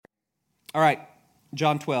All right,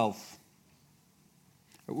 John 12.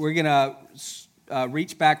 We're going to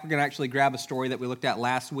reach back. We're going to actually grab a story that we looked at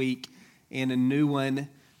last week and a new one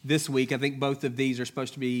this week. I think both of these are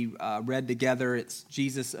supposed to be read together. It's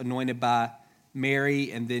Jesus anointed by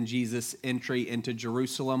Mary and then Jesus' entry into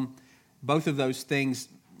Jerusalem. Both of those things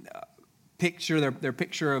their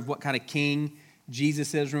picture of what kind of king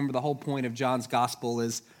Jesus is. Remember, the whole point of John's gospel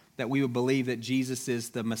is that we would believe that Jesus is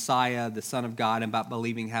the Messiah, the Son of God, and by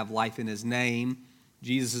believing have life in his name.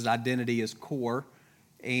 Jesus' identity is core.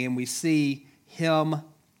 And we see him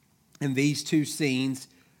in these two scenes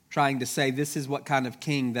trying to say, this is what kind of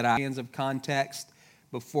king that I am. Of context,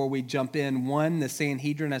 before we jump in, one, the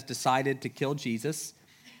Sanhedrin has decided to kill Jesus.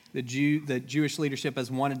 The Jewish leadership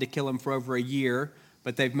has wanted to kill him for over a year,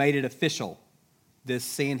 but they've made it official. This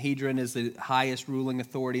Sanhedrin is the highest ruling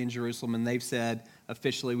authority in Jerusalem, and they've said,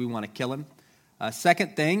 officially, we want to kill him.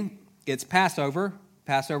 Second thing, it's Passover.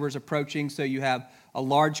 Passover is approaching, so you have a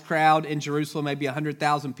large crowd in Jerusalem, maybe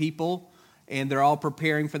 100,000 people, and they're all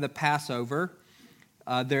preparing for the Passover.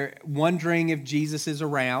 They're wondering if Jesus is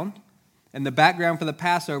around. And the background for the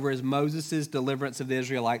Passover is Moses' deliverance of the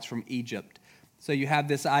Israelites from Egypt. So you have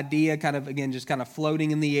this idea kind of, again, just kind of floating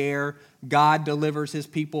in the air. God delivers his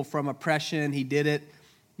people from oppression. He did it,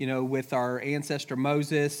 with our ancestor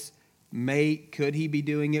Moses. Could he be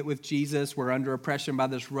doing it with Jesus? We're under oppression by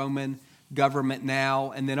this Roman government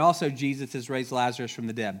now. And then also Jesus has raised Lazarus from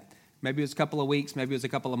the dead. Maybe it was a couple of weeks, maybe it was a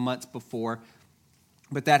couple of months before.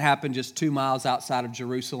 But that happened just 2 miles outside of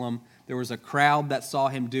Jerusalem. There was a crowd that saw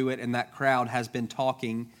him do it, and that crowd has been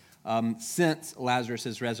talking since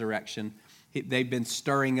Lazarus' resurrection. They've been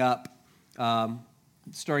stirring up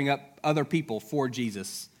other people for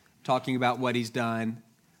Jesus, talking about what he's done.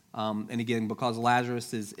 And again, because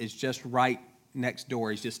Lazarus is just right next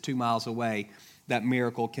door, he's just 2 miles away, that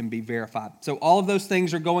miracle can be verified. So all of those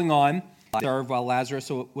things are going on. Served while Lazarus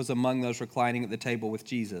was among those reclining at the table with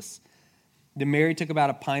Jesus. Then Mary took about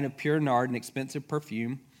a pint of pure nard, an expensive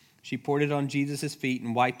perfume. She poured it on Jesus' feet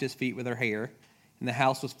and wiped his feet with her hair, and the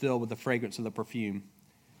house was filled with the fragrance of the perfume.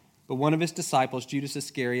 But one of his disciples, Judas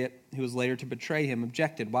Iscariot, who was later to betray him,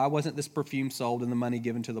 objected, "Why wasn't this perfume sold and the money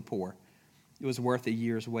given to the poor? It was worth a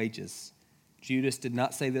year's wages." Judas did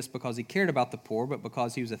not say this because he cared about the poor, but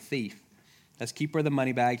because he was a thief. As keeper of the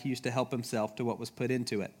money bag, he used to help himself to what was put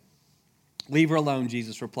into it. "Leave her alone,"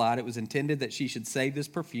 Jesus replied. "It was intended that she should save this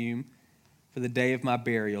perfume for the day of my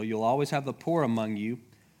burial. You'll always have the poor among you,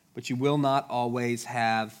 but you will not always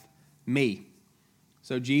have me."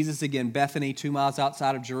 So Jesus, again, Bethany, 2 miles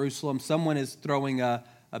outside of Jerusalem. Someone is throwing a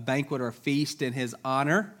banquet or a feast in his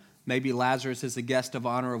honor. Maybe Lazarus is a guest of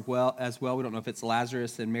honor as well. We don't know if it's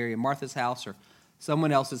Lazarus and Mary and Martha's house or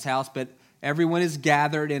someone else's house, but everyone is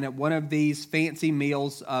gathered, and at one of these fancy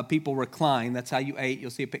meals, people recline. That's how you ate.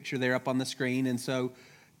 You'll see a picture there up on the screen. And so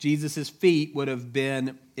Jesus' feet would have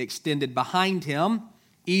been extended behind him,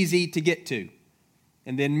 easy to get to.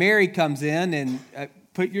 And then Mary comes in and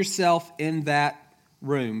put yourself in that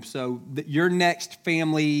room. So your next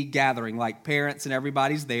family gathering, like parents and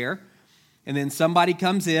everybody's there. And then somebody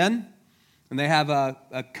comes in and they have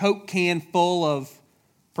a Coke can full of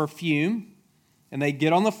perfume, and they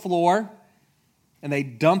get on the floor and they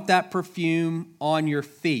dump that perfume on your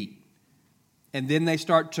feet. And then they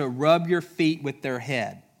start to rub your feet with their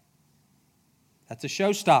head. That's a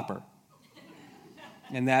showstopper.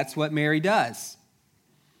 And that's what Mary does.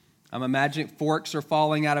 I'm imagining forks are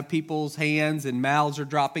falling out of people's hands and mouths are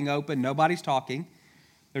dropping open. Nobody's talking.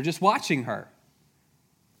 They're just watching her.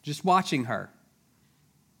 Just watching her.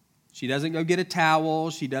 She doesn't go get a towel.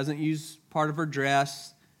 She doesn't use part of her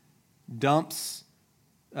dress. Dumps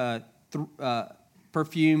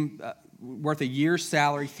perfume worth a year's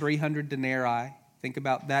salary, 300 denarii. Think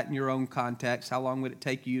about that in your own context. How long would it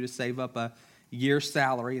take you to save up a year's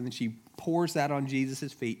salary? And then she pours that on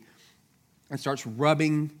Jesus' feet and starts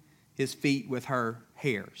rubbing his feet with her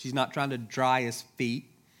hair. She's not trying to dry his feet.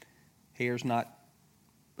 Hair's not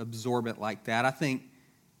absorbent like that. I think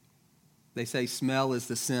they say smell is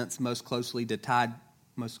the sense most closely tied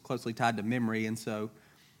to memory, and so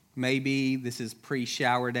maybe this is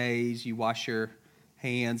pre-shower days. You wash your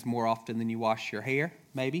hands more often than you wash your hair.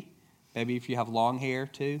 Maybe if you have long hair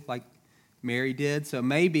too, like Mary did. So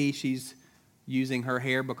maybe she's using her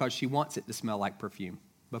hair because she wants it to smell like perfume,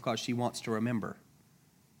 because she wants to remember.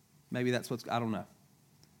 Maybe that's I don't know.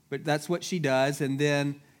 But that's what she does. And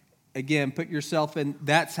then, again, put yourself in,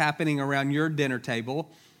 that's happening around your dinner table.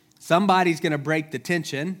 Somebody's going to break the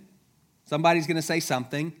tension. Somebody's going to say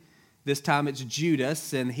something. This time it's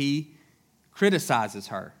Judas, and he criticizes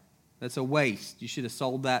her. That's a waste. You should have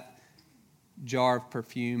sold that jar of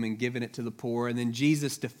perfume and given it to the poor. And then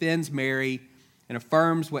Jesus defends Mary and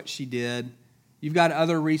affirms what she did. You've got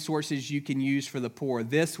other resources you can use for the poor.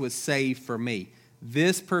 This was saved for me.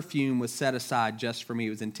 This perfume was set aside just for me.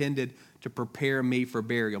 It was intended to prepare me for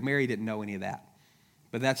burial. Mary didn't know any of that.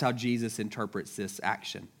 But that's how Jesus interprets this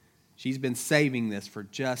action. She's been saving this for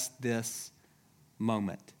just this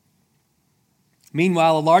moment.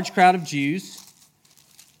 Meanwhile, a large crowd of Jews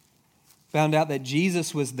found out that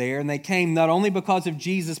Jesus was there, and they came not only because of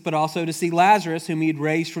Jesus, but also to see Lazarus, whom he had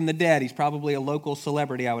raised from the dead. He's probably a local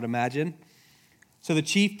celebrity, I would imagine. So the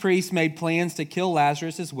chief priests made plans to kill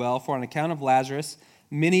Lazarus as well, for on account of Lazarus,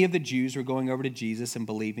 many of the Jews were going over to Jesus and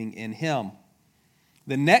believing in him.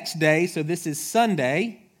 The next day, so this is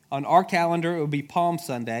Sunday, on our calendar it would be Palm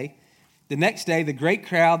Sunday. The next day, the great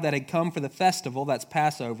crowd that had come for the festival, that's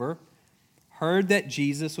Passover, heard that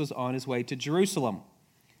Jesus was on his way to Jerusalem.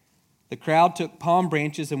 The crowd took palm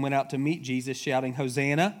branches and went out to meet Jesus, shouting,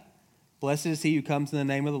 "Hosanna! Blessed is he who comes in the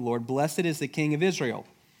name of the Lord. Blessed is the King of Israel."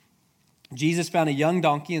 Jesus found a young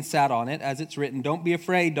donkey and sat on it, as it's written, "Don't be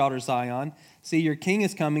afraid, daughter Zion. See, your king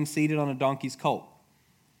is coming, seated on a donkey's colt."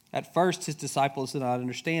 At first, his disciples did not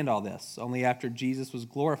understand all this. Only after Jesus was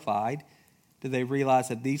glorified did they realize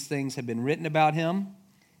that these things had been written about him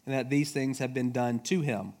and that these things had been done to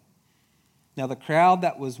him. Now the crowd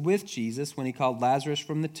that was with Jesus when he called Lazarus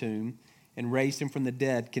from the tomb and raised him from the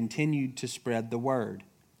dead continued to spread the word.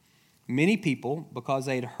 Many people, because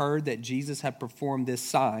they had heard that Jesus had performed this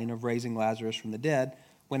sign of raising Lazarus from the dead,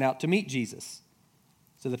 went out to meet Jesus.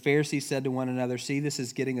 So the Pharisees said to one another, "See, this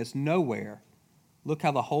is getting us nowhere. Look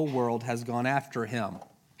how the whole world has gone after him."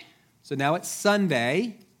 So now it's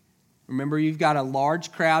Sunday. Remember, you've got a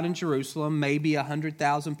large crowd in Jerusalem, maybe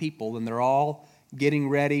 100,000 people, and they're all getting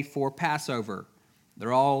ready for Passover.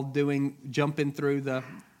 They're all jumping through the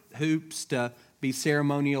hoops to be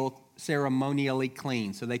ceremonially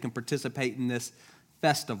clean so they can participate in this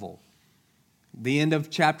festival. The end of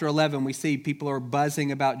chapter 11, we see people are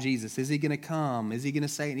buzzing about Jesus. Is he going to come? Is he going to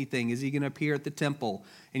say anything? Is he going to appear at the temple?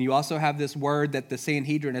 And you also have this word that the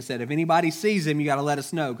Sanhedrin has said, if anybody sees him, you got to let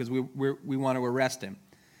us know because we want to arrest him.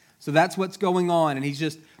 So that's what's going on. And he's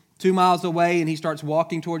just 2 miles away and he starts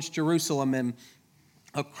walking towards Jerusalem, and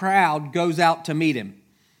a crowd goes out to meet him.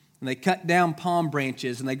 And they cut down palm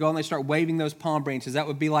branches and they go and they start waving those palm branches. That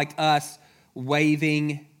would be like us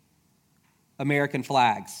waving American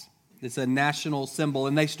flags. It's a national symbol.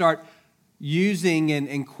 And they start using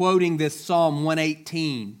and quoting this Psalm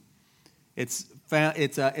 118. It's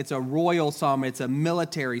a royal psalm. It's a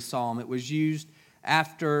military psalm. It was used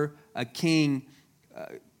after a king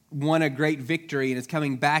won a great victory and is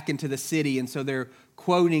coming back into the city. And so they're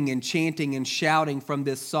quoting and chanting and shouting from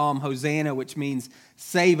this psalm, Hosanna, which means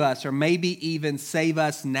save us, or maybe even save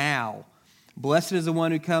us now. Blessed is the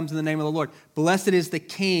one who comes in the name of the Lord. Blessed is the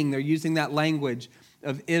King. They're using that language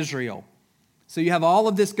of Israel. So you have all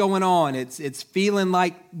of this going on. It's feeling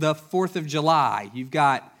like the 4th of July. You've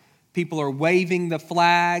got people are waving the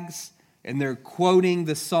flags and they're quoting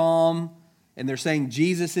the psalm and they're saying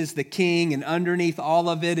Jesus is the King, and underneath all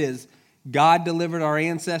of it is God delivered our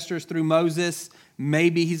ancestors through Moses.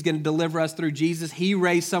 Maybe he's going to deliver us through Jesus. He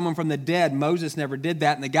raised someone from the dead. Moses never did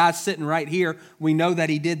that. And the guy's sitting right here. We know that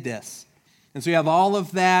he did this. And so you have all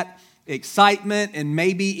of that excitement and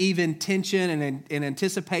maybe even tension and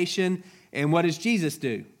anticipation. And what does Jesus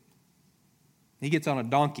do? He gets on a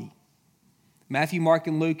donkey. Matthew, Mark,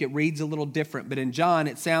 and Luke, it reads a little different. But in John,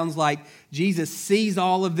 it sounds like Jesus sees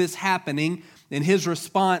all of this happening, and his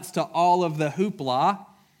response to all of the hoopla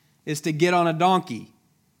is to get on a donkey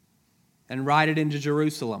and ride it into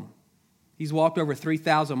Jerusalem. He's walked over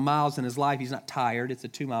 3,000 miles in his life. He's not tired. It's a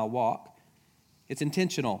 2-mile walk. It's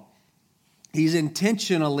intentional. He's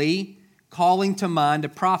intentionally calling to mind a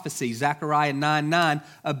prophecy, Zechariah 9:9,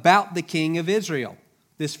 about the King of Israel,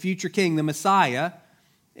 this future king, the Messiah.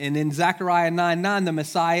 And in Zechariah 9:9, the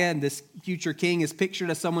Messiah and this future king is pictured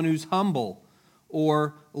as someone who's humble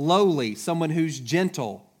or lowly, someone who's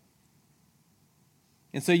gentle.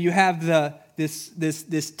 And so you have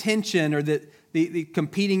this tension or the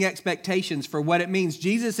competing expectations for what it means.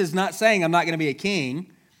 Jesus is not saying, I'm not going to be a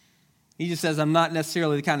king. He just says, I'm not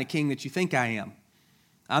necessarily the kind of king that you think I am.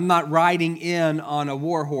 I'm not riding in on a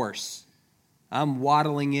war horse. I'm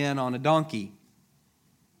waddling in on a donkey.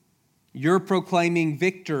 You're proclaiming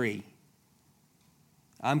victory.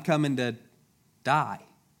 I'm coming to die.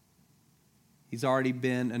 He's already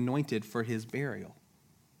been anointed for his burial.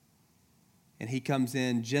 And he comes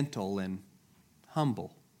in gentle and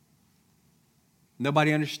humble.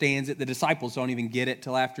 Nobody understands it. The disciples don't even get it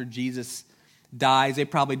till after Jesus dies. They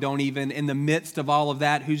probably don't even, in the midst of all of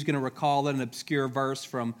that, who's going to recall an obscure verse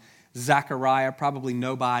from Zechariah, probably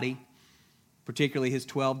nobody, particularly his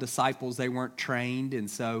 12 disciples. They weren't trained, and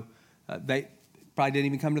so they probably didn't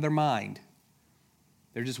even come to their mind.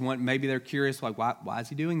 They're just maybe they're curious, like, why is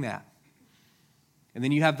he doing that? And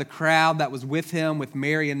then you have the crowd that was with him, with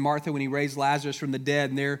Mary and Martha when he raised Lazarus from the dead,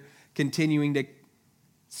 and they're continuing to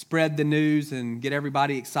spread the news and get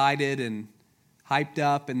everybody excited and hyped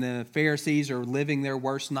up, and the Pharisees are living their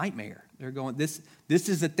worst nightmare. They're going, this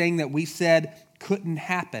is the thing that we said couldn't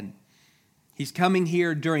happen. He's coming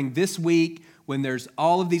here during this week when there's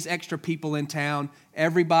all of these extra people in town.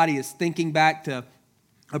 Everybody is thinking back to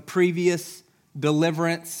a previous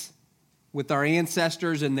deliverance with our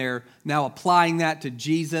ancestors, and they're now applying that to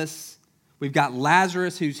Jesus. We've got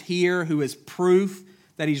Lazarus who's here, who is proof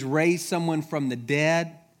that he's raised someone from the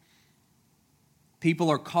dead. People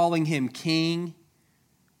are calling him king.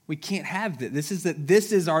 We can't have this.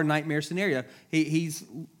 This is our nightmare scenario. He's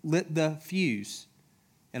lit the fuse,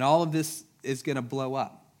 and all of this is going to blow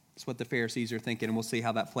up. That's what the Pharisees are thinking, and we'll see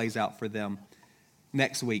how that plays out for them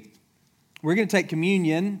next week. We're going to take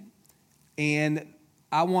communion, and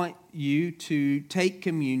I want you to take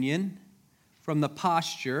communion from the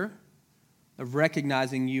posture of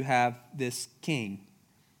recognizing you have this king,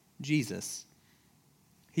 Jesus.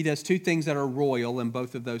 He does two things that are royal in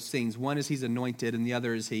both of those scenes. One is he's anointed, and the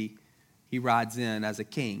other is he rides in as a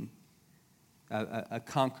king, a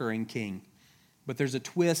conquering king. But there's a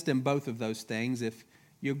twist in both of those things. If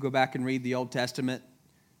you go back and read the Old Testament,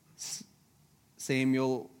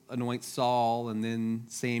 Samuel anoints Saul, and then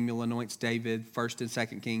Samuel anoints David, 1st and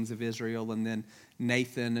 2nd kings of Israel, and then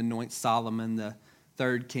Nathan anoints Solomon, the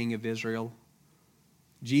 3rd king of Israel.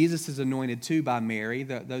 Jesus is anointed too by Mary.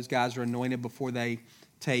 Those guys are anointed before they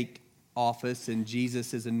take office, and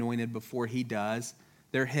Jesus is anointed before he does.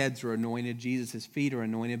 Their heads are anointed. Jesus' feet are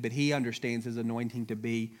anointed, but he understands his anointing to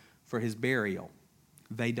be for his burial.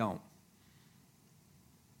 They don't.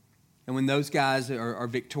 And when those guys are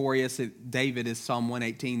victorious, David is Psalm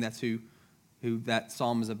 118. That's who that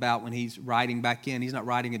psalm is about. When he's riding back in, he's not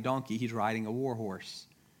riding a donkey, he's riding a war horse.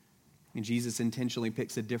 And Jesus intentionally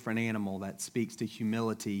picks a different animal that speaks to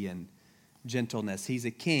humility and gentleness. He's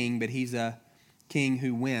a king, but he's a king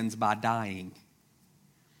who wins by dying.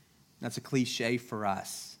 That's a cliche for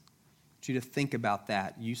us. I want you to think about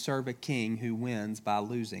that. You serve a king who wins by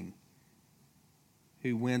losing,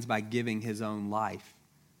 who wins by giving his own life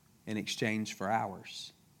in exchange for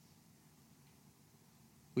ours.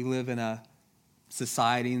 We live in a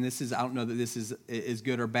society, and I don't know that this is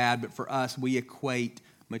good or bad, but for us, we equate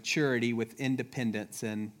maturity with independence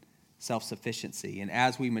and self-sufficiency. And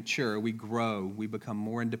as we mature, we grow, we become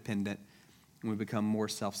more independent, and we become more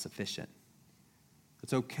self-sufficient.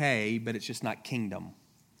 It's okay, but it's just not kingdom.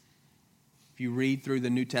 If you read through the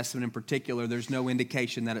New Testament in particular, there's no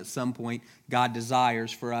indication that at some point God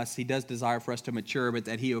desires for us, he does desire for us to mature, but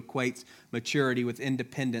that he equates maturity with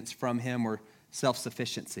independence from him or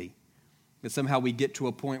self-sufficiency. That somehow we get to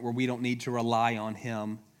a point where we don't need to rely on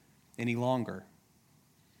him any longer.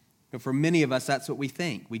 But for many of us, that's what we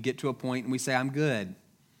think. We get to a point and we say, I'm good.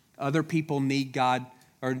 Other people need God,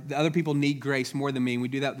 or other people need grace more than me. And we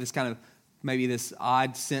do that with this kind of, maybe this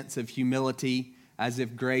odd sense of humility, as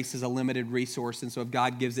if grace is a limited resource. And so if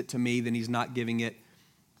God gives it to me, then he's not giving it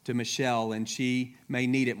to Michelle, and she may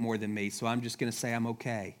need it more than me. So I'm just going to say I'm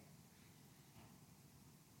okay.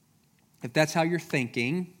 If that's how you're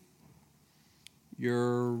thinking,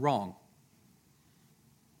 you're wrong.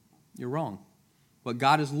 You're wrong. What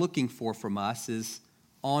God is looking for from us is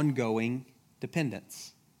ongoing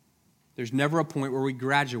dependence. There's never a point where we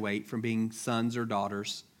graduate from being sons or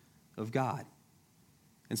daughters of God.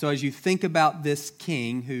 And so as you think about this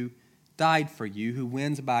king who died for you, who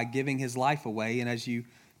wins by giving his life away, and as you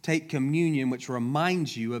take communion, which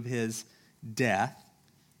reminds you of his death,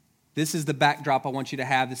 this is the backdrop I want you to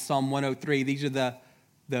have, this Psalm 103.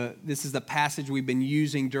 This is the passage we've been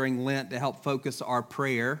using during Lent to help focus our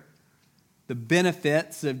prayer. The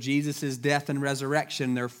benefits of Jesus' death and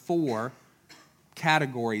resurrection, there are 4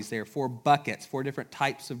 categories there, 4 buckets, 4 different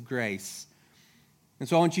types of grace. And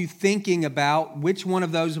so I want you thinking about which one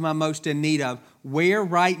of those am I most in need of? Where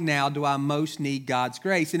right now do I most need God's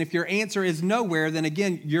grace? And if your answer is nowhere, then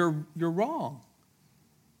again, you're wrong.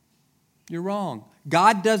 You're wrong.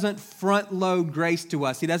 God doesn't front load grace to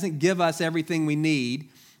us. He doesn't give us everything we need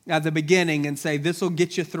at the beginning and say, this will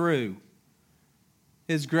get you through.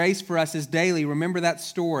 His grace for us is daily. Remember that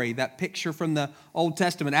story, that picture from the Old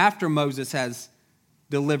Testament after Moses has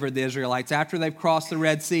delivered the Israelites. After they've crossed the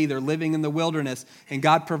Red Sea, they're living in the wilderness, and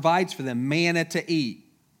God provides for them manna to eat.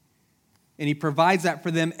 And he provides that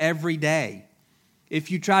for them every day.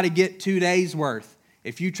 If you try to get 2 days' worth,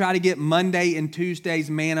 If you try to get Monday and Tuesday's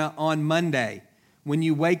manna on Monday, when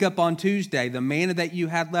you wake up on Tuesday, the manna that you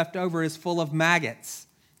had left over is full of maggots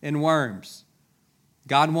and worms.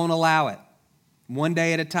 God won't allow it. One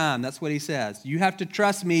day at a time, that's what he says. You have to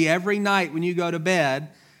trust me every night when you go to bed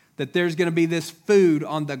that there's going to be this food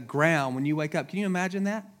on the ground when you wake up. Can you imagine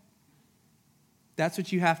that? That's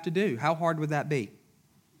what you have to do. How hard would that be?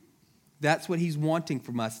 That's what he's wanting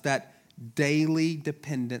from us, that daily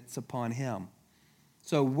dependence upon him.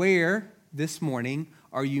 So where this morning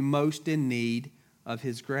are you most in need of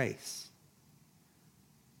his grace?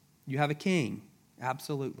 You have a king,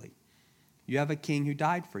 absolutely. You have a king who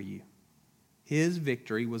died for you. His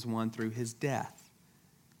victory was won through his death.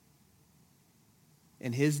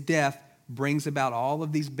 And his death brings about all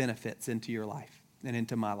of these benefits into your life and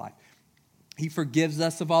into my life. He forgives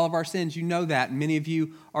us of all of our sins. You know that. Many of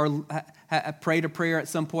you have prayed a prayer at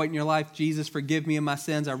some point in your life. Jesus, forgive me of my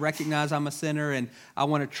sins. I recognize I'm a sinner and I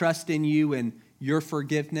want to trust in you and your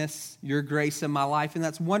forgiveness, your grace in my life. And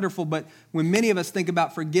that's wonderful. But when many of us think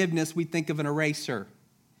about forgiveness, we think of an eraser.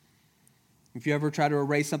 If you ever try to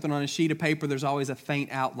erase something on a sheet of paper, there's always a faint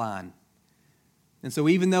outline. And so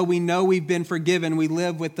even though we know we've been forgiven, we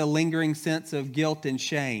live with the lingering sense of guilt and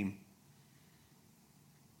shame.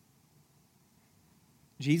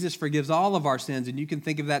 Jesus forgives all of our sins, and you can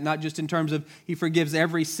think of that not just in terms of he forgives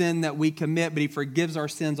every sin that we commit, but he forgives our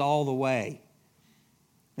sins all the way.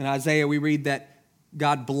 In Isaiah, we read that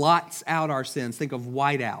God blots out our sins. Think of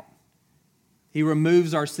white out. He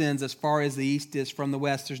removes our sins as far as the east is from the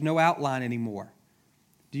west. There's no outline anymore.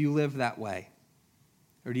 Do you live that way?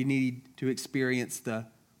 Or do you need to experience the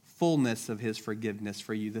fullness of his forgiveness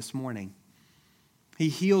for you this morning? He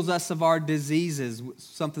heals us of our diseases,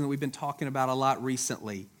 something that we've been talking about a lot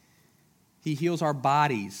recently. He heals our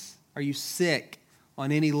bodies. Are you sick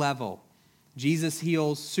on any level? Jesus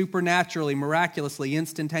heals supernaturally, miraculously,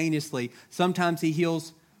 instantaneously. Sometimes he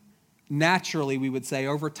heals naturally, we would say,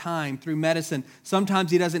 over time through medicine. Sometimes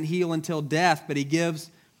he doesn't heal until death, but he gives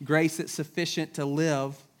grace that's sufficient to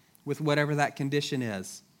live with whatever that condition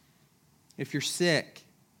is. If you're sick,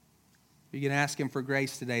 you can ask him for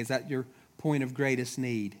grace today. Is that your point of greatest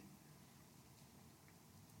need?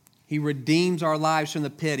 He redeems our lives from the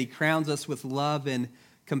pit. He crowns us with love and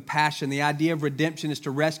compassion. The idea of redemption is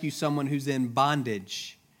to rescue someone who's in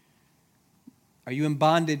bondage. Are you in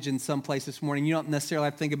bondage in some place this morning? You don't necessarily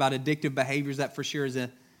have to think about addictive behaviors. That for sure is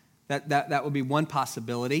that would be one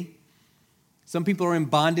possibility. Some people are in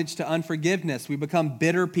bondage to unforgiveness. We become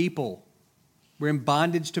bitter people. We're in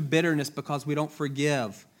bondage to bitterness because we don't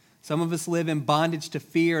forgive. Some of us live in bondage to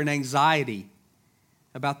fear and anxiety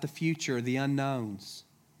about the future, the unknowns.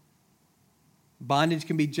 Bondage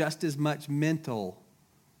can be just as much mental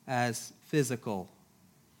as physical.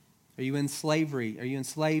 Are you in slavery? Are you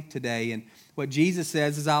enslaved today? And what Jesus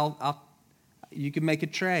says is, you can make a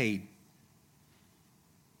trade.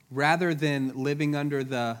 Rather than living under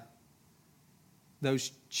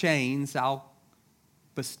those chains, I'll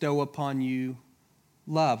bestow upon you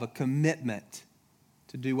love, a commitment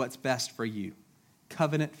to do what's best for you.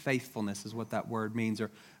 Covenant faithfulness is what that word means.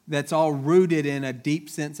 Or that's all rooted in a deep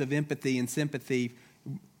sense of empathy and sympathy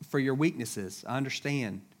for your weaknesses. I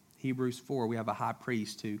understand. Hebrews 4, we have a high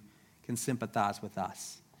priest who can sympathize with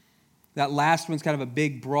us. That last one's kind of a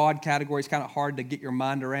big, broad category. It's kind of hard to get your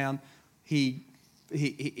mind around. He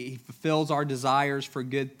fulfills our desires for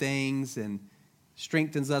good things and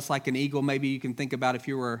strengthens us like an eagle. Maybe you can think about if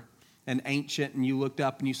you were an ancient and you looked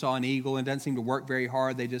up and you saw an eagle and it doesn't seem to work very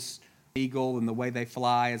hard. They just, eagle and the way they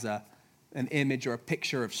fly is an image or a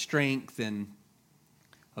picture of strength and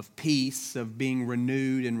of peace, of being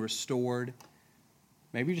renewed and restored.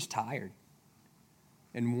 Maybe you're just tired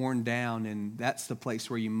and worn down, and that's the place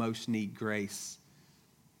where you most need grace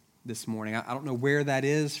this morning. I don't know where that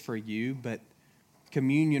is for you, but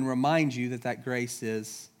communion reminds you that grace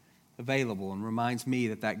is available and reminds me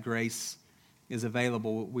that grace is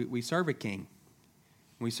available. We serve a king.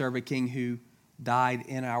 We serve a king who died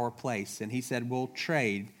in our place, and he said, we'll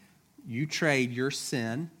trade. You trade your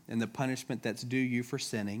sin and the punishment that's due you for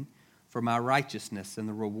sinning for my righteousness and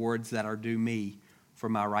the rewards that are due me for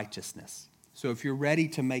my righteousness. So if you're ready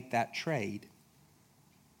to make that trade,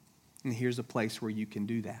 and here's a place where you can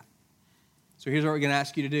do that. So here's what we're going to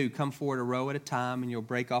ask you to do. Come forward a row at a time, and you'll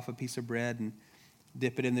break off a piece of bread and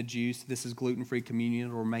dip it in the juice. This is gluten-free communion.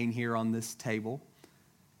 It'll remain here on this table.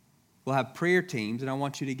 We'll have prayer teams, and I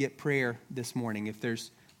want you to get prayer this morning. If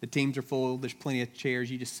the teams are full, there's plenty of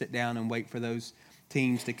chairs. You just sit down and wait for those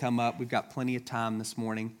teams to come up. We've got plenty of time this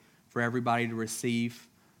morning for everybody to receive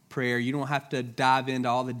prayer. You don't have to dive into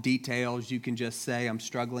all the details. You can just say, I'm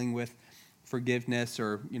struggling with forgiveness,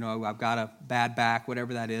 or, I've got a bad back,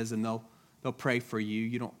 whatever that is, and they'll pray for you.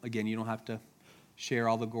 You don't have to share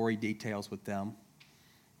all the gory details with them.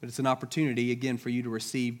 But it's an opportunity, again, for you to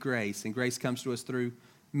receive grace. And grace comes to us through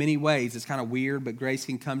many ways. It's kind of weird, but grace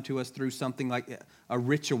can come to us through something like a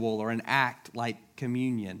ritual or an act like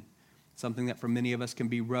communion. Something that for many of us can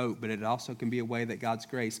be rote, but it also can be a way that God's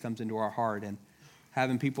grace comes into our heart. And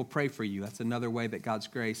having people pray for you, that's another way that God's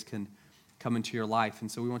grace can come into your life.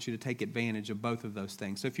 And so we want you to take advantage of both of those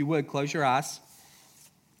things. So if you would, close your eyes,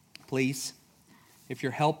 please. If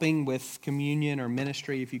you're helping with communion or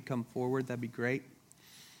ministry, if you'd come forward, that'd be great.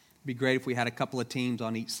 It'd be great if we had a couple of teams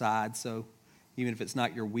on each side. So even if it's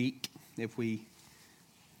not your week, if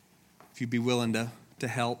you'd be willing to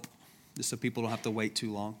help, just so people don't have to wait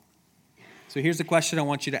too long. So here's the question I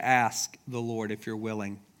want you to ask the Lord, if you're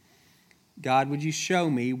willing. God, would you show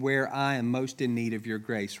me where I am most in need of your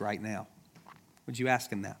grace right now? Would you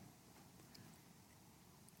ask him that?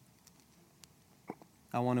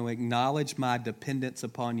 I want to acknowledge my dependence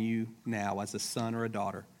upon you now as a son or a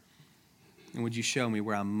daughter. And would you show me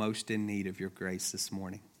where I'm most in need of your grace this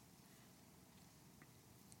morning?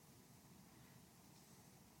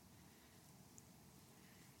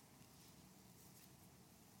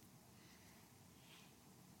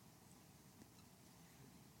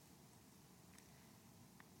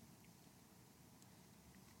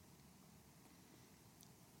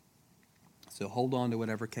 So hold on to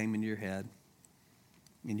whatever came into your head.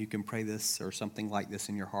 And you can pray this or something like this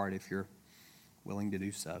in your heart if you're willing to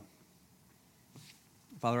do so.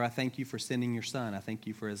 Father, I thank you for sending your son. I thank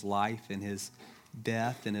you for his life and his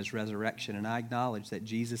death and his resurrection. And I acknowledge that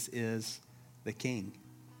Jesus is the King.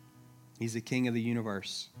 He's the King of the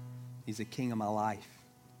universe. He's the King of my life.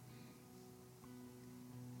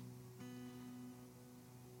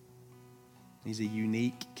 He's a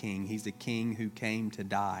unique King. He's the King who came to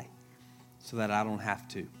die so that I don't have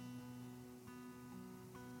to.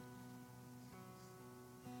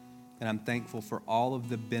 And I'm thankful for all of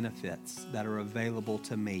the benefits that are available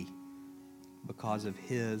to me because of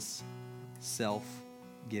his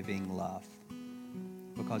self-giving love.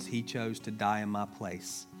 Because he chose to die in my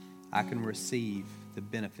place, I can receive the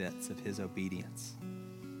benefits of his obedience.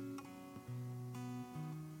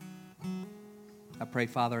 I pray,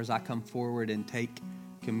 Father, as I come forward and take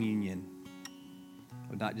communion, it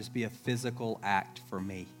would not just be a physical act for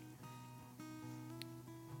me,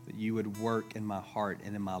 but you would work in my heart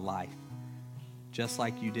and in my life, just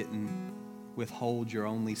like you didn't withhold your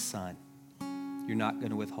only son. You're not going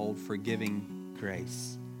to withhold forgiving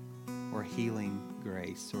grace or healing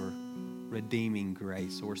grace or redeeming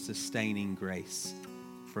grace or sustaining grace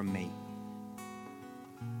from me.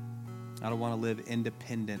 I don't want to live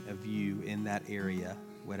independent of you in that area,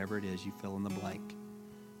 whatever it is you fill in the blank.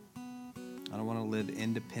 I don't want to live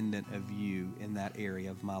independent of you in that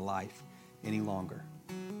area of my life any longer.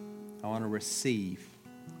 I want to receive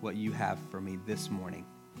what you have for me this morning.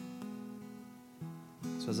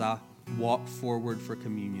 So as I walk forward for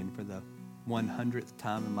communion for the 100th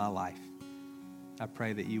time in my life, I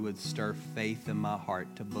pray that you would stir faith in my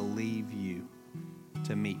heart to believe you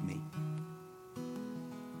to meet me.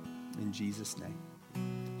 In Jesus' name.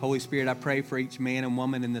 Holy Spirit, I pray for each man and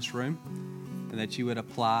woman in this room, and that you would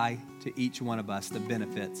apply to each one of us the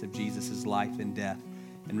benefits of Jesus' life and death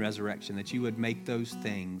and resurrection, that you would make those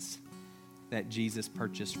things that Jesus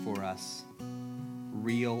purchased for us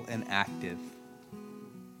real and active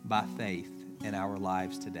by faith in our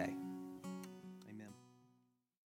lives today.